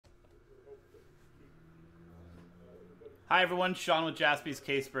Hi everyone, Sean with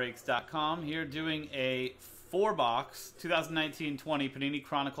JaspysCaseBreaks.com here doing a 4-box 2019-20 Panini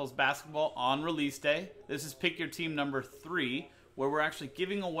Chronicles basketball on release day. This is pick your team number 3, where we're actually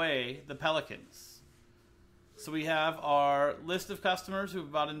giving away the Pelicans. So we have our list of customers who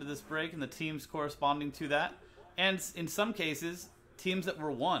have bought into this break and the teams corresponding to that. And in some cases, teams that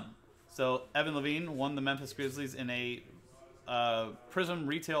were won. So Evan Levine won the Memphis Grizzlies in a Prism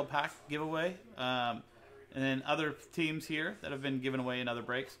retail pack giveaway. And then other teams here that have been given away in other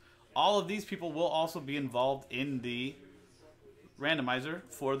breaks. All of these people will also be involved in the randomizer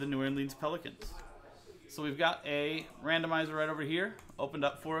for the New Orleans Pelicans. So we've got a randomizer right over here opened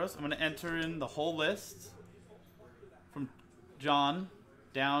up for us. I'm going to enter in the whole list from John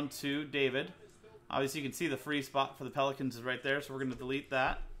down to David. Obviously you can see the free spot for the Pelicans is right there, so we're going to delete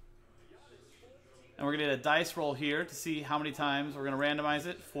that. And we're going to get a dice roll here to see how many times we're going to randomize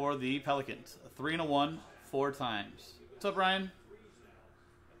it for the Pelicans. A 3 and a 1. 4 times. What's up, Ryan?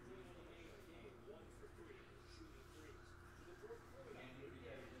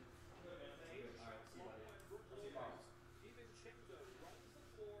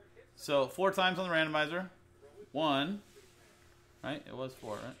 So 4 times on the randomizer. 1. Right? It was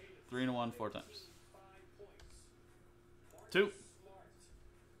 4, right? 3 and a 1, 4 times. 2.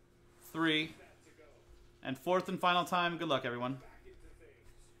 3. And 4th and final time. Good luck, everyone.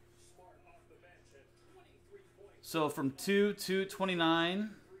 So from 2 to 29,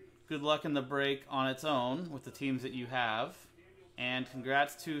 good luck in the break on its own with the teams that you have. And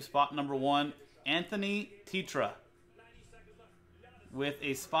congrats to spot number 1, Anthony Tetra. With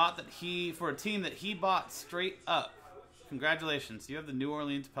a spot that for a team that he bought straight up. Congratulations. You have the New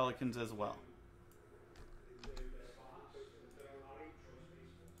Orleans Pelicans as well.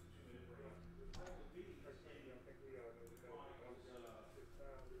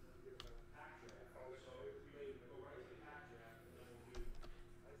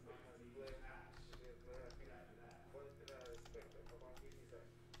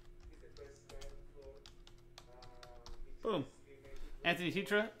 Boom. Anthony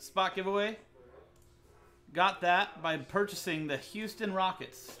Tetra, spot giveaway. Got that by purchasing the Houston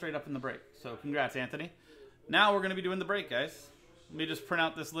Rockets straight up in the break. So congrats, Anthony. Now we're going to be doing the break, guys. Let me just print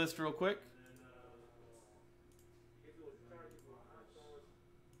out this list real quick.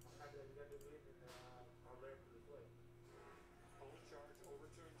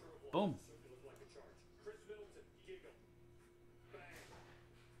 Boom.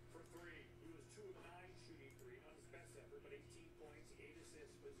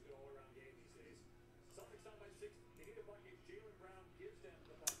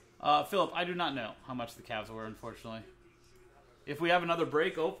 Philip, I do not know how much the Cavs were, unfortunately. If we have another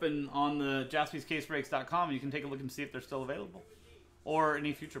break open on the JaspysCaseBreaks.com, you can take a look and see if they're still available. Or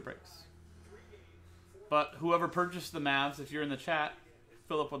any future breaks. But whoever purchased the Mavs, if you're in the chat,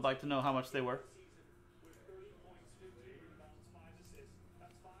 Philip would like to know how much they were.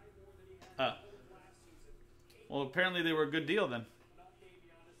 Well, apparently they were a good deal then.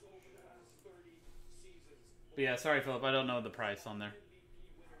 But yeah, sorry, Philip, I don't know the price on there.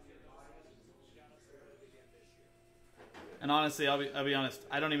 And honestly, I'll be honest,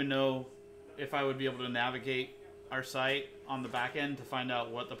 I don't even know if I would be able to navigate our site on the back end to find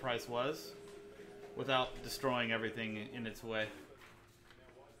out what the price was without destroying everything in its way.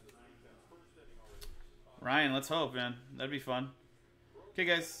 Ryan, let's hope, man. That'd be fun. Okay,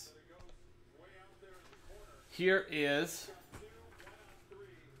 guys. Here is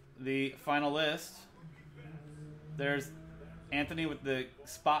the final list. There's Anthony with the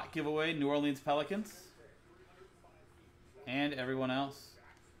spot giveaway, New Orleans Pelicans. And everyone else.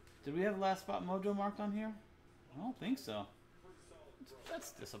 Did we have last spot mojo marked on here? I don't think so.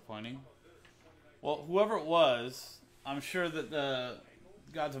 That's disappointing. Well, whoever it was, I'm sure that the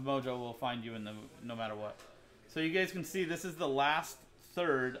Gods of Mojo will find you in the no matter what. So you guys can see this is the last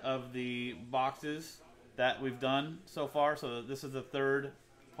third of the boxes that we've done so far. So this is the third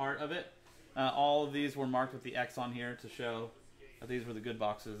part of it. All of these were marked with the X on here to show that these were the good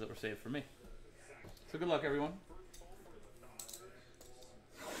boxes that were saved for me. So good luck, everyone.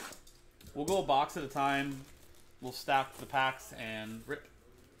 We'll go a box at a time. We'll stack the packs and rip.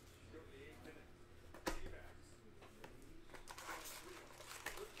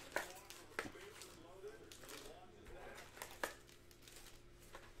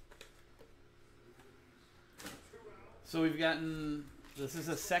 So we've gotten, this is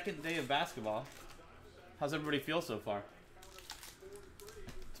the second day of basketball. How's everybody feel so far?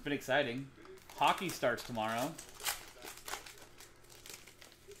 It's been exciting. Hockey starts tomorrow.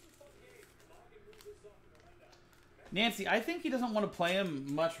 Nancy, I think he doesn't want to play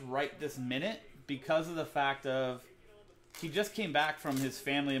him much right this minute because of the fact of he just came back from his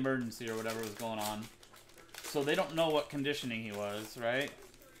family emergency or whatever was going on. So they don't know what conditioning he was, right?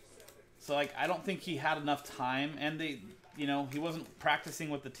 So, like, I don't think he had enough time. And they, you know, he wasn't practicing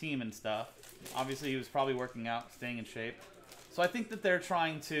with the team and stuff. Obviously, he was probably working out, staying in shape. So I think that they're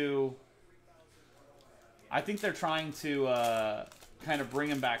trying to... kind of bring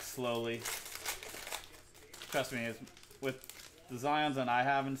him back slowly. Trust me, with the Zions that I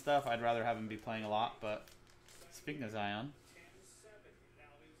have and stuff, I'd rather have him be playing a lot. But speaking of Zion,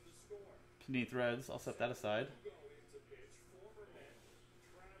 Panini Threads, I'll set that aside.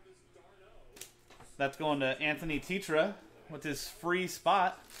 That's going to Anthony Tetra with his free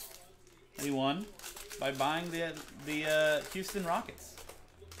spot that he won by buying the Houston Rockets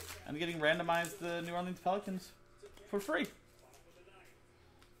and getting randomized the New Orleans Pelicans for free.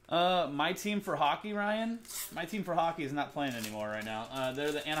 My team for hockey, Ryan. My team for hockey is not playing anymore right now.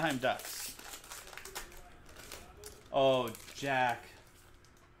 They're the Anaheim Ducks. Oh, Jack.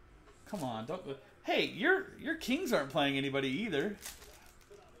 Come on, don't. Hey, your Kings aren't playing anybody either.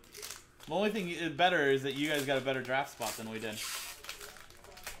 The only thing better is that you guys got a better draft spot than we did.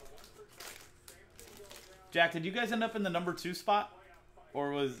 Jack, did you guys end up in the number 2 spot,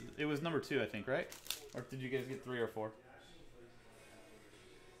 or was it number 2? I think, right? Or did you guys get 3 or 4?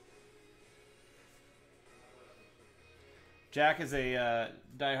 Jack is a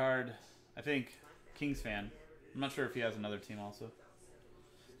diehard, I think, Kings fan. I'm not sure if he has another team also.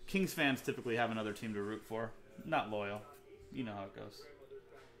 Kings fans typically have another team to root for. Not loyal. You know how it goes.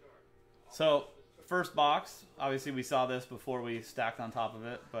 So, first box. Obviously, we saw this before we stacked on top of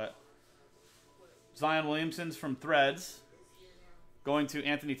it. But Zion Williamson's from Threads going to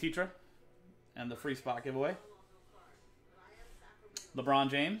Anthony Tetra and the free spot giveaway. LeBron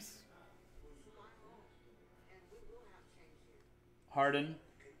James. Harden,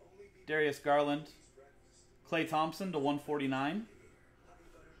 Darius Garland, Klay Thompson to 149,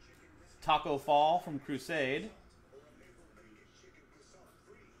 Taco Fall from Crusade,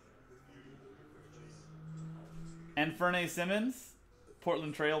 and Fernay Simmons,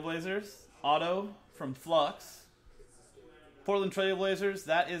 Portland Trailblazers, auto from Flux. Portland Trailblazers,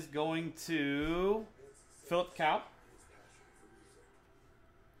 that is going to Philip Kaup,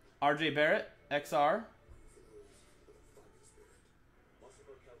 RJ Barrett, XR,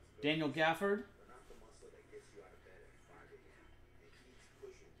 Daniel Gafford,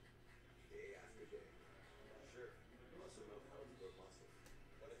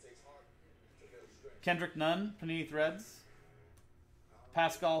 Kendrick Nunn, Panini Threads,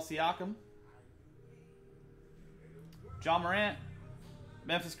 Pascal Siakam, John Morant,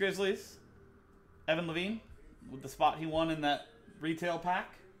 Memphis Grizzlies, Evan Levine with the spot he won in that retail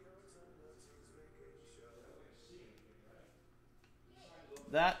pack.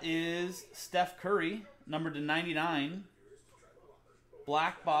 That is Steph Curry, numbered to 99.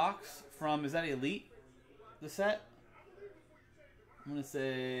 Black box from, is that Elite, the set? I'm going to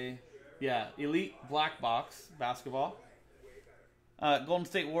say, yeah, Elite Black Box basketball. Golden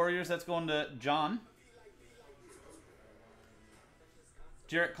State Warriors, that's going to John.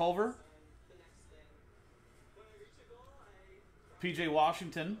 Jarrett Culver. PJ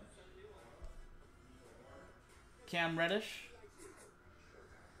Washington. Cam Reddish.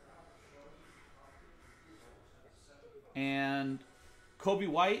 And Kobe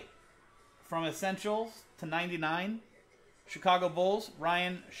White from Essentials to 99. Chicago Bulls,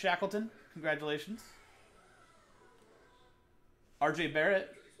 Ryan Shackleton. Congratulations. RJ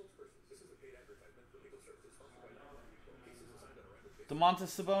Barrett.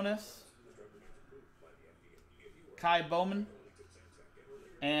 DeMontis Sabonis. Kai Bowman.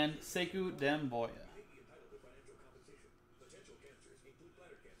 And Sekou Demboya.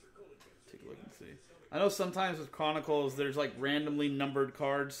 Take a look and see. I know sometimes with Chronicles, there's like randomly numbered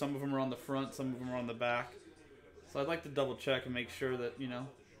cards. Some of them are on the front, some of them are on the back. So I'd like to double check and make sure that, you know,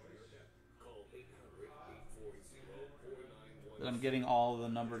 that I'm getting all the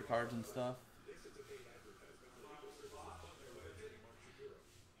numbered cards and stuff.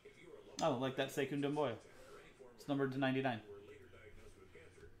 Oh, like that Sekou Demboya. It's numbered to 99.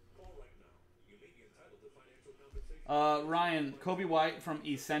 Ryan, Kobe White from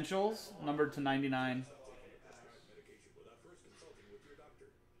Essentials, numbered to 99.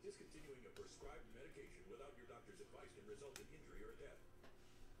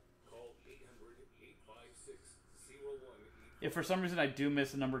 If for some reason I do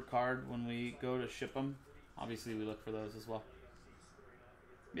miss a numbered card when we go to ship them, obviously we look for those as well.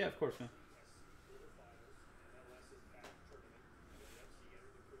 Yeah, of course, man.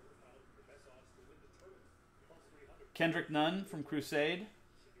 Kendrick Nunn from Crusade.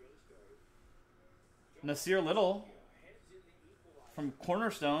 Nasir Little From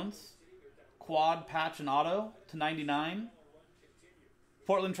Cornerstones, quad patch and auto to 99.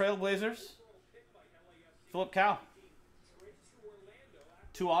 Portland Trailblazers, Philip Cow.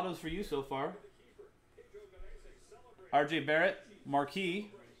 2 autos for you so far. RJ Barrett,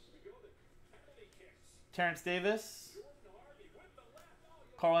 Marquee. Terrence Davis.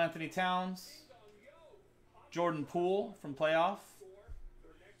 Karl Anthony Towns. Jordan Poole from Playoff.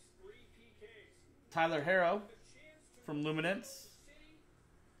 Tyler Harrow from Luminance.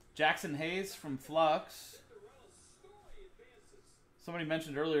 Jackson Hayes from Flux. Somebody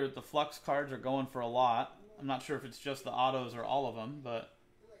mentioned earlier that the Flux cards are going for a lot. I'm not sure if it's just the autos or all of them, but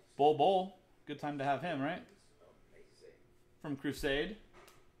Bol, good time to have him, right? From Crusade.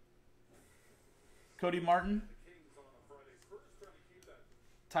 Cody Martin.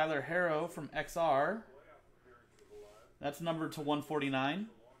 Tyler Harrow from XR. That's numbered to 149.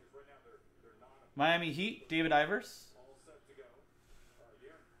 Miami Heat, David Ivers.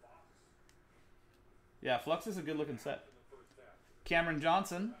 Yeah, Flux is a good looking set. Cameron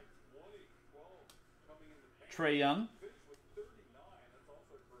Johnson. Trae Young.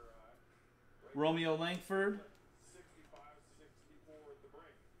 Romeo Langford.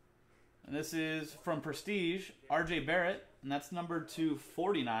 And this is from Prestige, RJ Barrett, and that's numbered to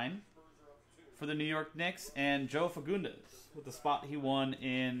 49 for the New York Knicks, and Joe Fagundes with the spot he won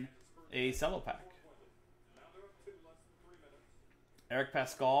in a cello pack. Eric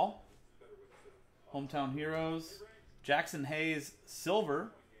Pascal, Hometown Heroes. Jackson Hayes,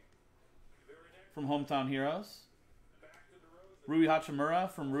 silver from Hometown Heroes. Rui Hachimura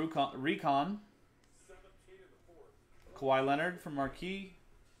from Recon. Kawhi Leonard from Marquee.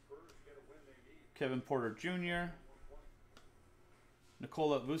 Kevin Porter Jr.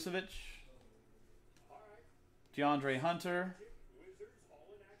 Nikola Vucevic. DeAndre Hunter.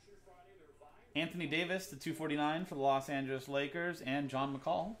 Anthony Davis, the 249 for the Los Angeles Lakers, and John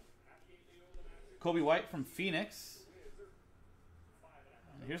McCall. Kobe White from Phoenix.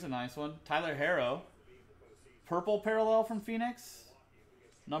 Here's a nice one. Tyler Harrow. Purple parallel from Phoenix.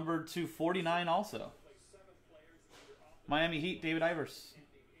 Numbered to 49 also. Miami Heat, David Ivers.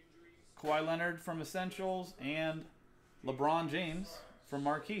 Kawhi Leonard from Essentials, and LeBron James from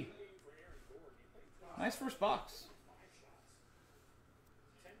Marquee. Nice first box.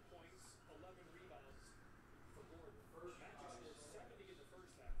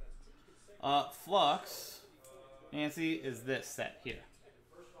 Flux, Nancy, is this set here.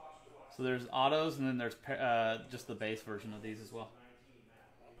 So there's autos, and then there's just the base version of these as well.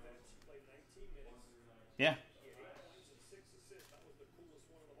 Yeah.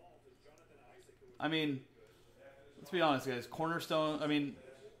 I mean, let's be honest, guys. Cornerstone, I mean,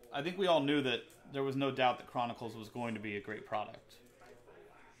 I think we all knew that there was no doubt that Chronicles was going to be a great product.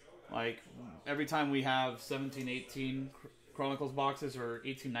 Like, every time we have 17, 18 Chronicles boxes or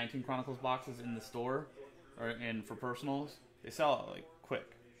 18, 19 Chronicles boxes in the store or in for personals, they sell it, like,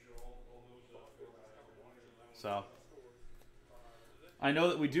 quick. So, I know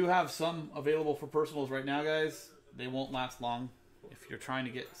that we do have some available for personals right now, guys. They won't last long. If you're trying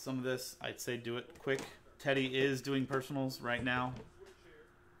to get some of this, I'd say do it quick. Teddy is doing personals right now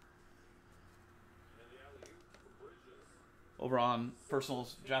over on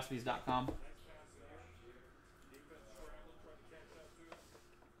personalsjaspys.com.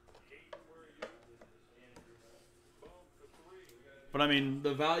 But I mean,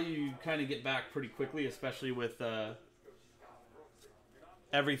 the value you kind of get back pretty quickly, especially with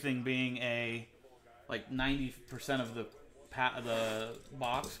everything being like 90% of the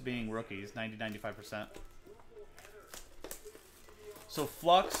box being rookies, 90-95%. So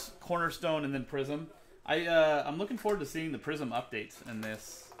Flux, Cornerstone, and then Prism. I'm looking forward to seeing the Prism updates in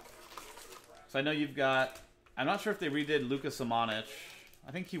this. So I know you've got, I'm not sure if they redid Luka Samanic.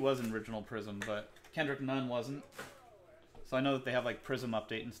 I think he was in original Prism, but Kendrick Nunn wasn't. So I know that they have like Prism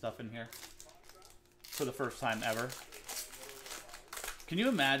update and stuff in here for the first time ever. Can you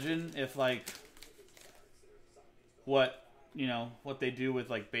imagine if like what they do with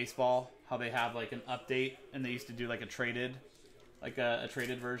like baseball, how they have like an update, and they used to do like a traded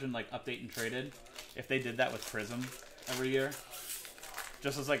version, like update and traded. If they did that with Prism every year,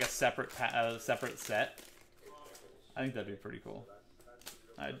 just as like a separate set, I think that'd be pretty cool.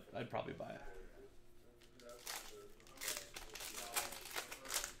 I'd probably buy it.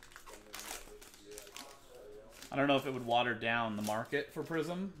 I don't know if it would water down the market for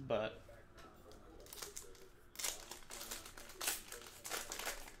Prism, but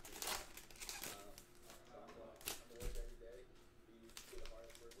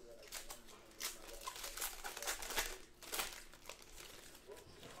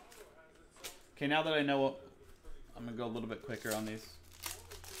okay, now that I know I'm going to go a little bit quicker on these.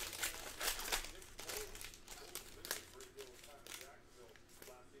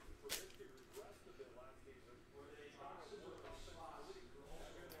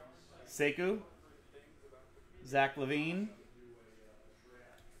 Sekou, Zach Levine,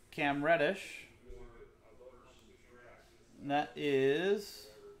 Cam Reddish. That is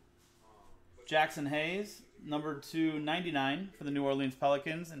Jackson Hayes, number 299 for the New Orleans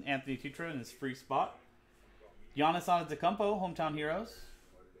Pelicans, and Anthony Titra in his free spot. Giannis Antetokounmpo, Hometown Heroes.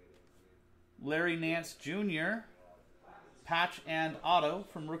 Larry Nance Jr., patch and auto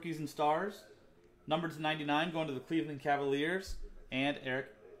from Rookies and Stars, number 299 going to the Cleveland Cavaliers, and Eric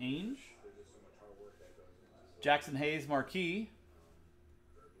Ainge. Jackson Hayes Marquee.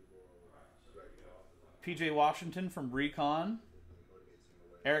 PJ Washington from Recon.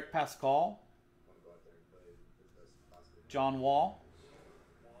 Eric Pascal. John Wall.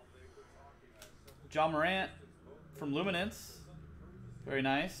 John Morant from Luminance. Very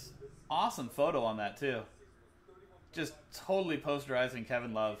nice. Awesome photo on that too. Just totally posterizing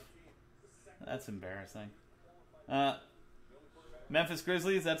Kevin Love. That's embarrassing. Memphis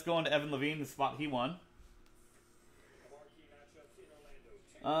Grizzlies, that's going to Evan Levine, the spot he won.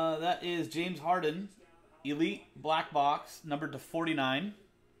 That is James Harden, Elite Black Box, numbered to 49.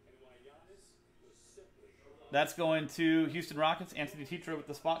 That's going to Houston Rockets, Anthony Titra with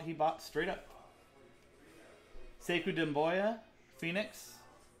the spot he bought straight up. Sekou Demboya, Phoenix.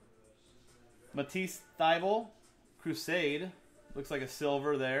 Matisse Thybulle, Crusade. Looks like a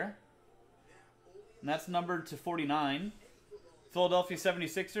silver there. And that's numbered to 49. Philadelphia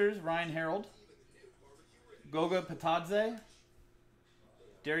 76ers, Ryan Harold. Goga Patadze.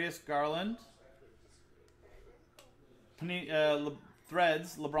 Darius Garland.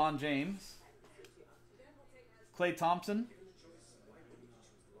 Threads, LeBron James. Klay Thompson.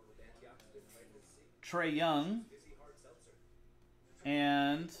 Trae Young.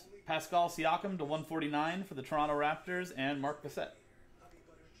 And Pascal Siakam to 149 for the Toronto Raptors, and Mark Bissett.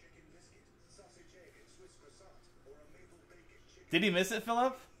 Did he miss it,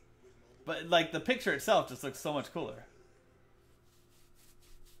 Philip? But like the picture itself just looks so much cooler.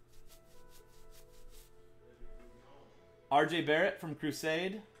 RJ Barrett from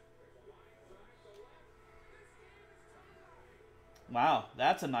Crusade. Wow,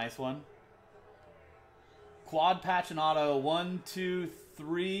 that's a nice one. Quad patch and auto, 1, 2,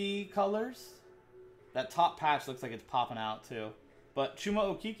 3 colors. That top patch looks like it's popping out too. But Chuma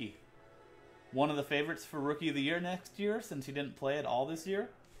Okeke, one of the favorites for Rookie of the Year next year since he didn't play at all this year.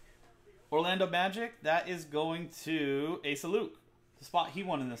 Orlando Magic, that is going to Asa Luke, the spot he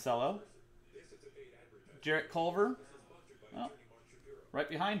won in the cello. Jarrett Culver, well, right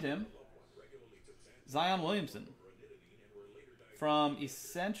behind him, Zion Williamson from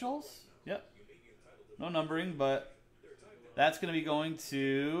Essentials. Yep, no numbering, but that's going to be going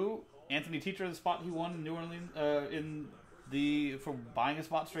to Anthony Titra, the spot he won in New Orleans for buying a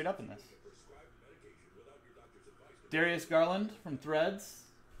spot straight up in this. Darius Garland from Threads.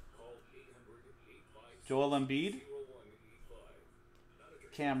 Joel Embiid.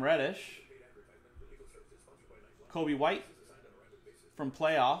 Cam Reddish. Kobe White from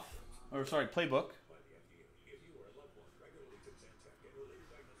Playbook.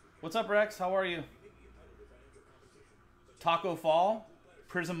 What's up, Rex? How are you? Taco Fall,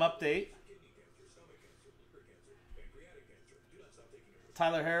 Prism Update.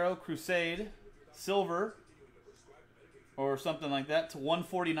 Tyler Harrow, Crusade, Silver, or something like that, to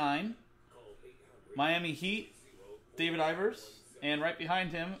 149. Miami Heat, David Ivers, and right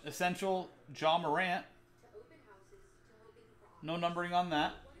behind him, Essential, Ja Morant. No numbering on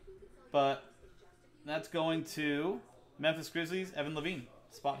that, but that's going to Memphis Grizzlies, Evan Levine,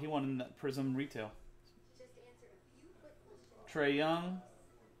 spot he won in that Prism Retail. Trae Young,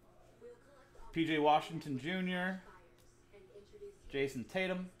 PJ Washington Jr., Jason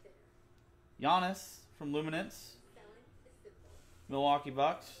Tatum, Giannis from Luminance, Milwaukee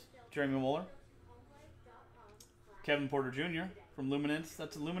Bucks, Jeremy Muller, Kevin Porter Jr. from Luminance.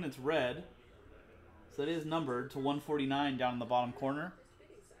 That's a Luminance red, so that is numbered to 149 down in the bottom corner.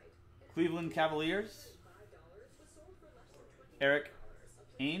 Cleveland Cavaliers, Eric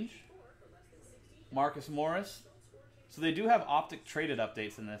Ainge, Marcus Morris. So they do have optic traded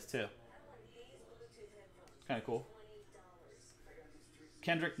updates in this too. Kind of cool.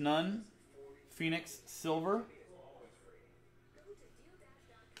 Kendrick Nunn, Phoenix Silver.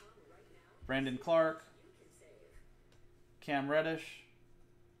 Brandon Clark, Cam Reddish,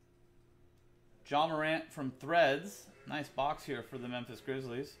 Ja Morant from Threads. Nice box here for the Memphis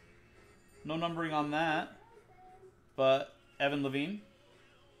Grizzlies. No numbering on that, but Evan Levine,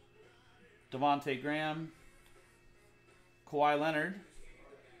 Devontae Graham, Kawhi Leonard.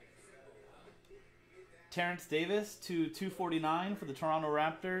 Terrence Davis to 249 for the Toronto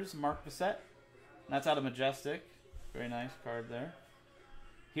Raptors. Mark Bissett. That's out of Majestic. Very nice card there.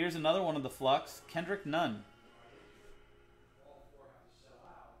 Here's another one of the Flux. Kendrick Nunn.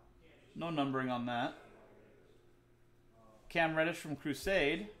 No numbering on that. Cam Reddish from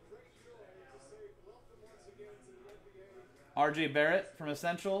Crusade. RJ Barrett from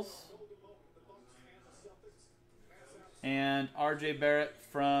Essentials. And RJ Barrett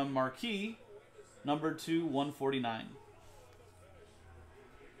from Marquee. Number 2/149.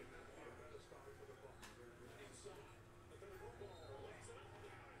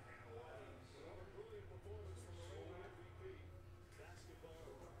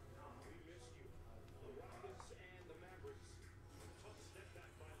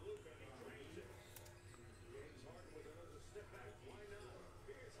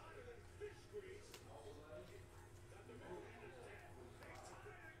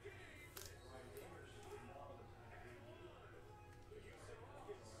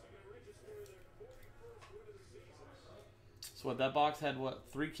 So what, that box had what,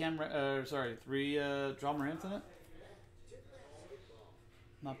 three Ja Morants in it?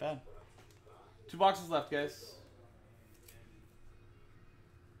 Not bad. 2 boxes left, guys.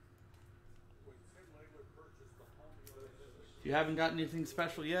 If you haven't gotten anything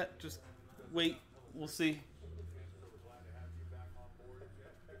special yet, just wait. We'll see.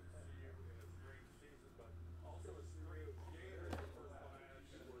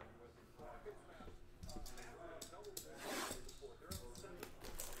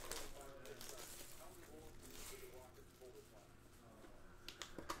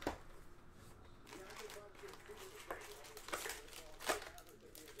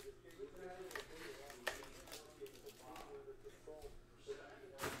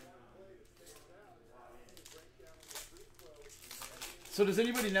 So does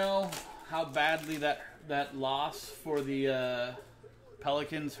anybody know how badly that loss for the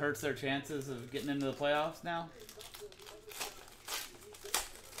Pelicans hurts their chances of getting into the playoffs now?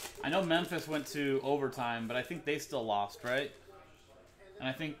 I know Memphis went to overtime, but I think they still lost, right? And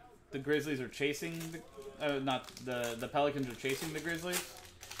I think the Grizzlies are chasing, the Pelicans are chasing the Grizzlies.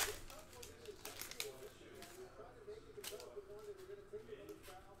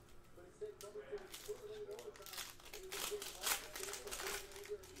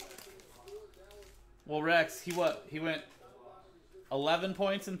 Well, Rex, he went 11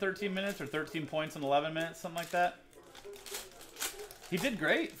 points in 13 minutes or 13 points in 11 minutes, something like that. He did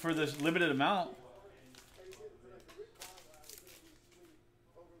great for this limited amount.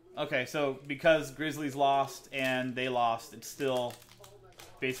 Okay, so because Grizzlies lost and they lost, it's still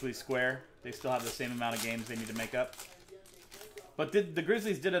basically square. They still have the same amount of games they need to make up. But the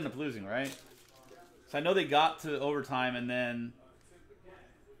Grizzlies did end up losing, right? So I know they got to overtime and then...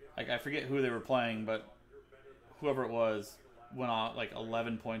 I forget who they were playing, but whoever it was went off like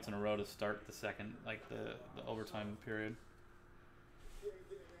 11 points in a row to start the second, like the overtime period.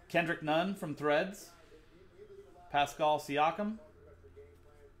 Kendrick Nunn from Threads. Pascal Siakam.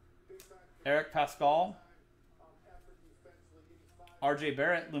 Eric Pascal. RJ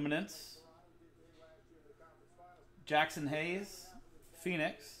Barrett, Luminance. Jackson Hayes,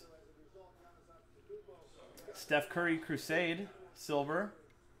 Phoenix. Steph Curry, Crusade, Silver.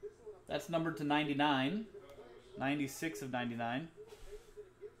 That's numbered to 99. 96 of 99.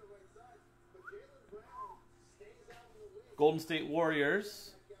 Golden State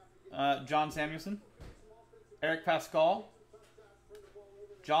Warriors. John Samuelson. Eric Pascal.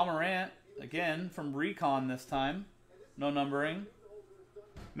 Ja Morant, again, from Recon this time. No numbering.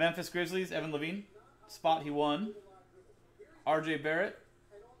 Memphis Grizzlies, Evan Levine. Spot he won. RJ Barrett.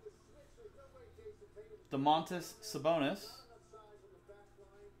 DeMontis Sabonis.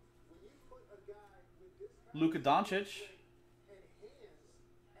 Luka Doncic.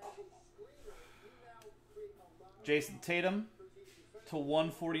 Jason Tatum to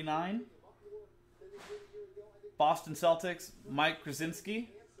 149. Boston Celtics, Mike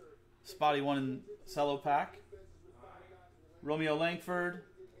Krasinski. Spotty one in cello pack. Romeo Langford.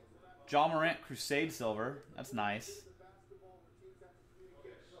 Ja Morant Crusade Silver. That's nice.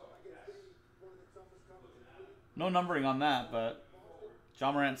 No numbering on that, but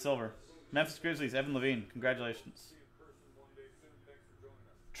Ja Morant Silver. Memphis Grizzlies, Evan Levine. Congratulations.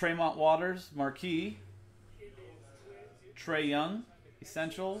 Tremont Waters, Marquee. Trae Young,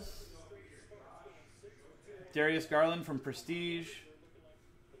 Essentials. Darius Garland from Prestige.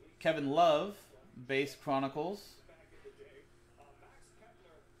 Kevin Love, Base Chronicles.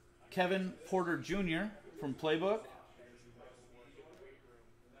 Kevin Porter Jr. from Playbook.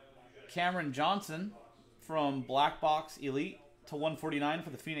 Cameron Johnson from Black Box Elite to 149 for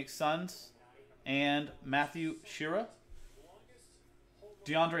the Phoenix Suns and Matthew Shira.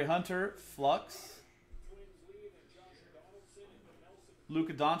 DeAndre Hunter, Flux.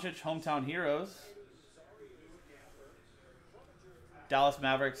 Luka Doncic, Hometown Heroes. Dallas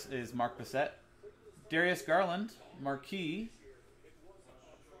Mavericks is Mark Bissett. Darius Garland, Marquee.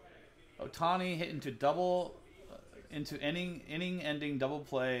 Otani hit into inning-ending double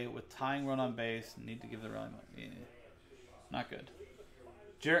play with tying run on base. Need to give the rally. Not good.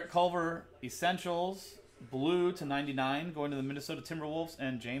 Jarrett Culver, Essentials, blue to 99, going to the Minnesota Timberwolves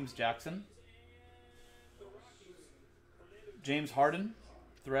and James Jackson. James Harden,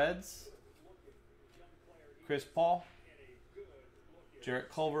 Threads. Chris Paul.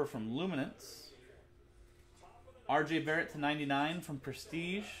 Jarrett Culver from Luminance. RJ Barrett to 99 from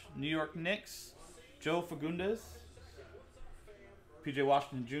Prestige. New York Knicks, Joe Fagundes. PJ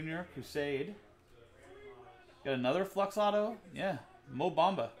Washington Jr., Crusade. Got another Flux Auto? Yeah, Mo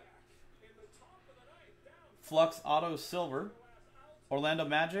Bamba. Flux Auto Silver. Orlando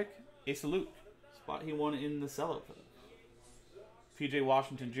Magic, Ace of Luke. Spot he won in the sellout for them. PJ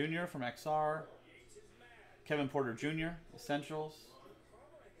Washington Jr. from XR. Kevin Porter Jr., Essentials.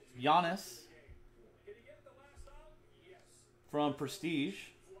 Giannis from Prestige.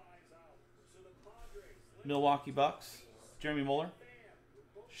 Milwaukee Bucks, Jeremy Muller.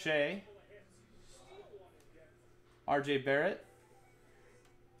 Shea. RJ Barrett.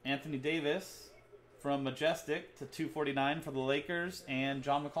 Anthony Davis from Majestic to 249 for the Lakers and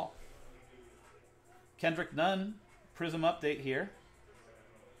John McCall. Kendrick Nunn, Prism update here.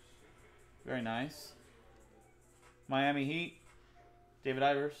 Very nice. Miami Heat, David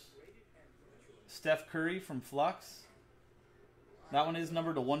Ivers. Steph Curry from Flux. That one is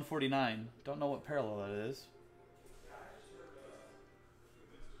numbered to 149. Don't know what parallel that is.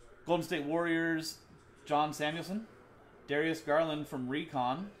 Golden State Warriors, John Samuelson. Darius Garland from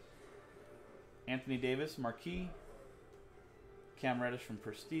Recon. Anthony Davis, Marquee. Cam Reddish from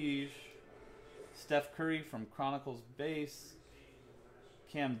Prestige. Steph Curry from Chronicles Base.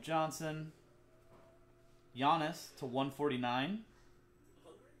 Cam Johnson. Giannis to 149.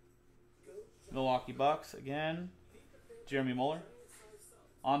 Milwaukee Bucks again. Jeremy Muller.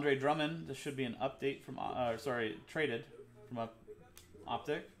 Andre Drummond. This should be an update from, traded from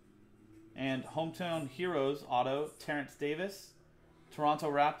Optic. And Hometown Heroes auto, Terrence Davis.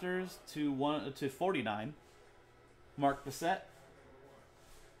 Toronto Raptors to 49. Mark Bissett.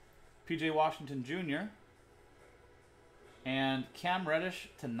 PJ Washington Jr. And Cam Reddish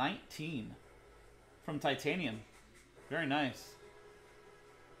to 19 from Titanium. Very nice.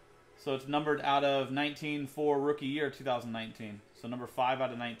 So it's numbered out of 19 for rookie year 2019. So number 5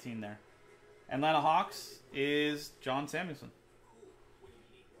 out of 19 there. Atlanta Hawks is John Samuelson.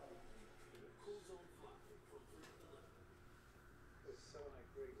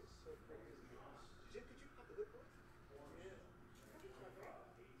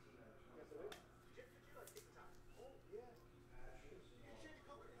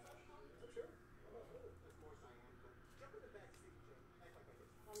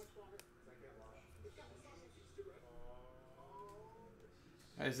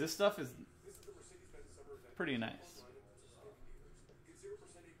 Guys, this stuff is pretty nice.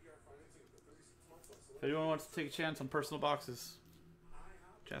 If anyone wants to take a chance on personal boxes,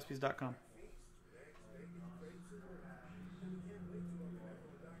 jaspys.com.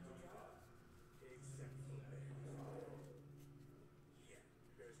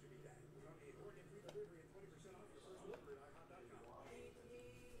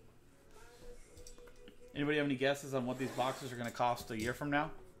 Anybody have any guesses on what these boxes are going to cost a year from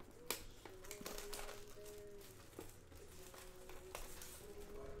now?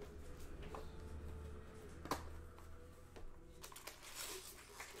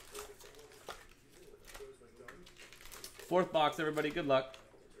 Fourth box, everybody. Good luck.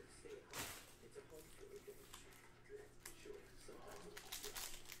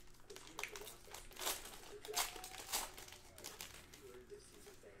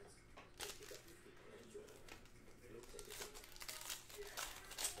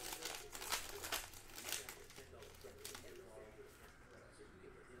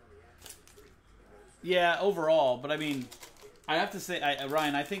 Yeah, overall, but I mean, I have to say,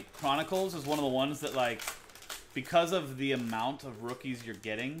 Ryan, I think Chronicles is one of the ones that, like, because of the amount of rookies you're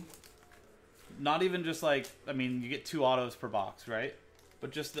getting, not even just like, I mean, you get 2 autos per box, right?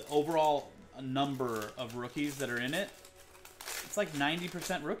 But just the overall number of rookies that are in it, it's like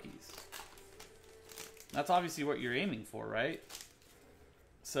 90% rookies. That's obviously what you're aiming for, right?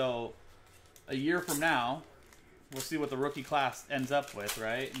 So, a year from now, we'll see what the rookie class ends up with,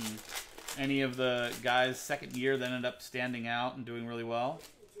 right? And Any of the guys' second year that ended up standing out and doing really well.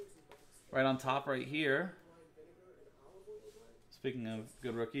 Right on top right here. Speaking of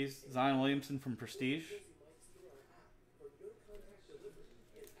good rookies, Zion Williamson from Prestige.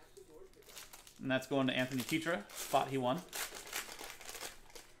 And that's going to Anthony Tetra, spot he won.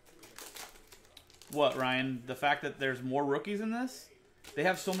 What, Ryan? The fact that there's more rookies in this? They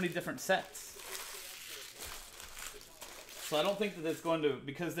have so many different sets. So I don't think that it's going to...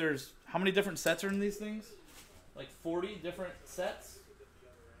 Because there's... How many different sets are in these things? Like 40 different sets?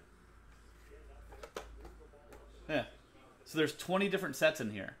 Yeah. So there's 20 different sets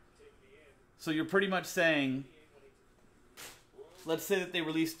in here. So you're pretty much saying... Let's say that they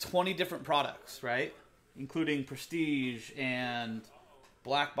release 20 different products, right? Including Prestige and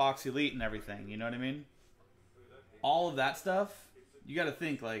Black Box Elite and everything. You know what I mean? All of that stuff, you got to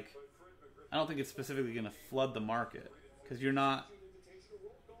think, like... I don't think it's specifically going to flood the market. Because you're not...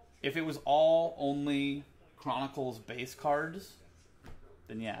 If it was all only Chronicles base cards,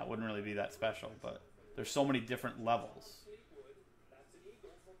 then yeah, it wouldn't really be that special. But there's so many different levels.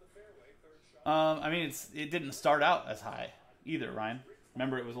 I mean, it didn't start out as high either, Ryan.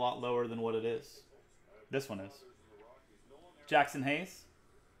 Remember, it was a lot lower than what it is. This one is. Jackson Hayes.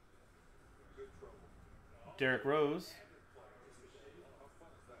 Derrick Rose.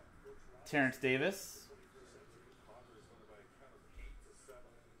 Terrence Davis.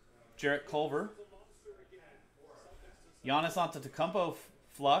 Jarrett Culver. Giannis Antetokounmpo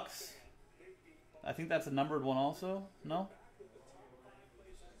Flux. I think that's a numbered one also. No?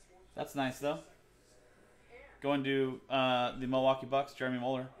 That's nice, though. Going to the Milwaukee Bucks, Jeremy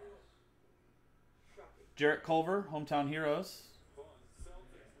Muller. Jarrett Culver, Hometown Heroes.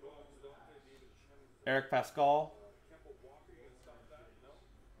 Eric Pascal.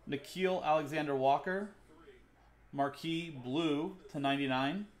 Nikhil Alexander-Walker. Marquee Blue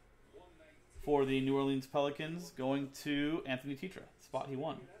 /99 for the New Orleans Pelicans, going to Anthony Tetra. Spot he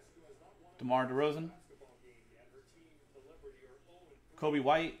won. DeMar DeRozan. Kobe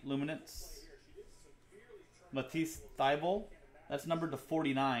White, Luminance. Matisse Thybulle. That's numbered to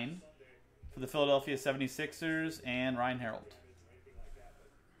 49 for the Philadelphia 76ers, and Ryan Harold.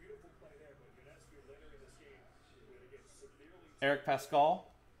 Eric Pascal.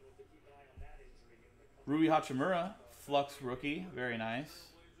 Rui Hachimura, Flux rookie. Very nice.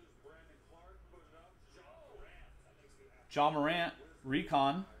 John Morant,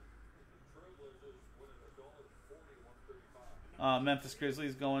 Recon. Memphis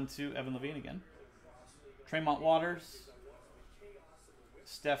Grizzlies going to Evan Levine again. Tremont Waters.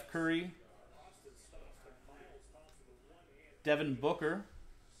 Steph Curry. Devin Booker.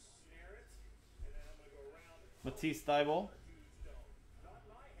 Matisse Thybulle.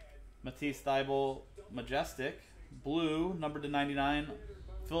 Matisse Thybulle Majestic. Blue, numbered to 99.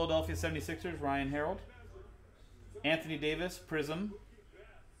 Philadelphia 76ers, Ryan Harold. Anthony Davis, Prism.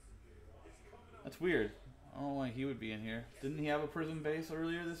 That's weird. I don't know why he would be in here. Didn't he have a Prism base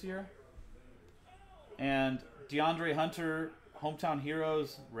earlier this year? And DeAndre Hunter, Hometown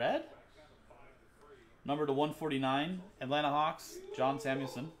Heroes, Red? Number to 149. Atlanta Hawks, John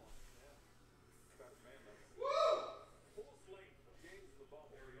Samuelson.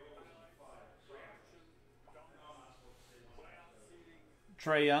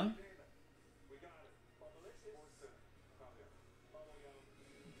 Trae Young.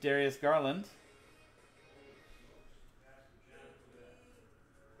 Darius Garland.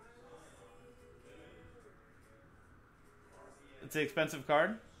 It's an expensive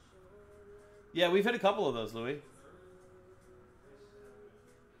card. Yeah, we've hit a couple of those, Louis.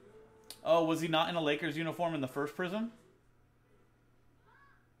 Oh, was he not in a Lakers uniform in the first Prism?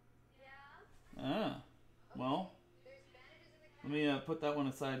 Yeah. Ah, well. Let me put that one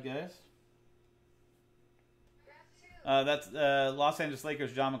aside, guys. That's Los Angeles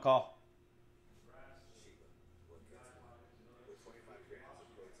Lakers, John McCall.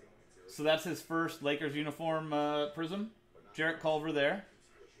 So that's his first Lakers uniform Prism. Jarrett Culver there.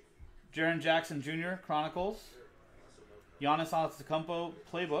 Jaren Jackson Jr., Chronicles. Giannis Antetokounmpo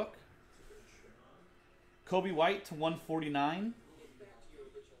Playbook. Kobe White to 149.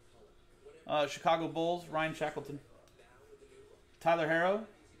 Chicago Bulls, Ryan Shackleton. Tyler Herro,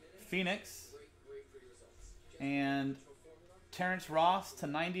 Phoenix. And Terrence Ross to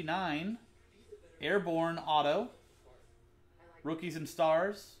 99. Airborne Auto. Rookies and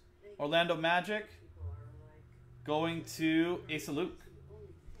Stars. Orlando Magic. Going to Asa Luke.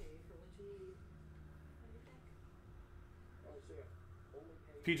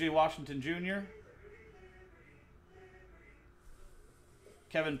 PJ Washington Jr.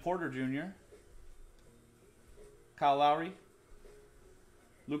 Kevin Porter Jr. Kyle Lowry.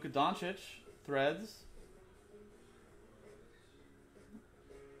 Luka Doncic, Threads.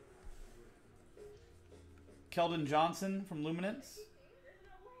 Keldon Johnson from Luminance.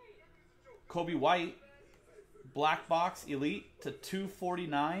 Kobe White, Black Box Elite to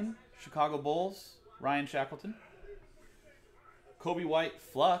 249, Chicago Bulls, Ryan Shackleton. Kobe White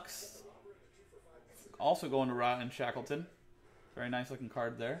Flux, also going to Ryan Shackleton. Very nice looking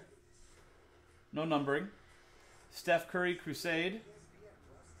card there. No numbering. Steph Curry Crusade.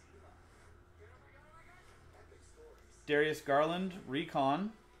 Darius Garland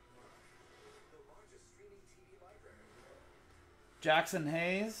Recon. Jackson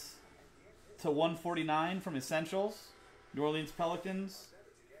Hayes to 149 from Essentials. New Orleans Pelicans.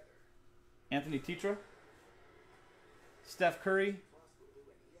 Anthony Titra. Steph Curry.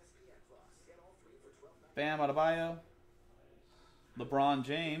 Bam Adebayo. LeBron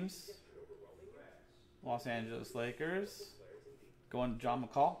James. Los Angeles Lakers. Going to John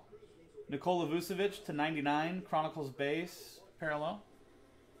McCall. Nikola Vucevic to 99. Chronicles base. Parallel.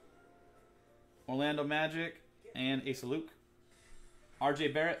 Orlando Magic. And Asa Luke.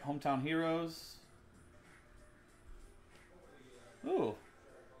 RJ Barrett, Hometown Heroes. Ooh.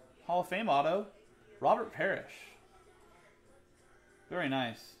 Hall of Fame auto. Robert Parrish. Very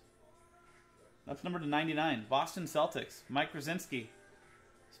nice. That's numbered to 99. Boston Celtics. Mike Krasinski.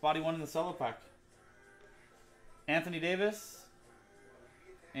 Spotty 1 in the solo pack. Anthony Davis.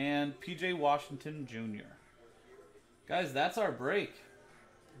 And PJ Washington Jr. Guys, that's our break.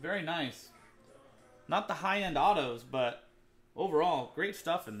 Very nice. Not the high-end autos, but overall, great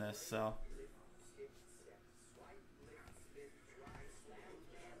stuff in this, so.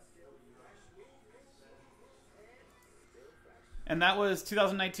 And that was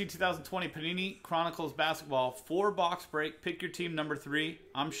 2019-2020 Panini Chronicles Basketball 4-box break. Pick your team number 3.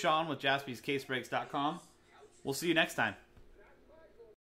 I'm Sean with JaspysCaseBreaks.com. We'll see you next time.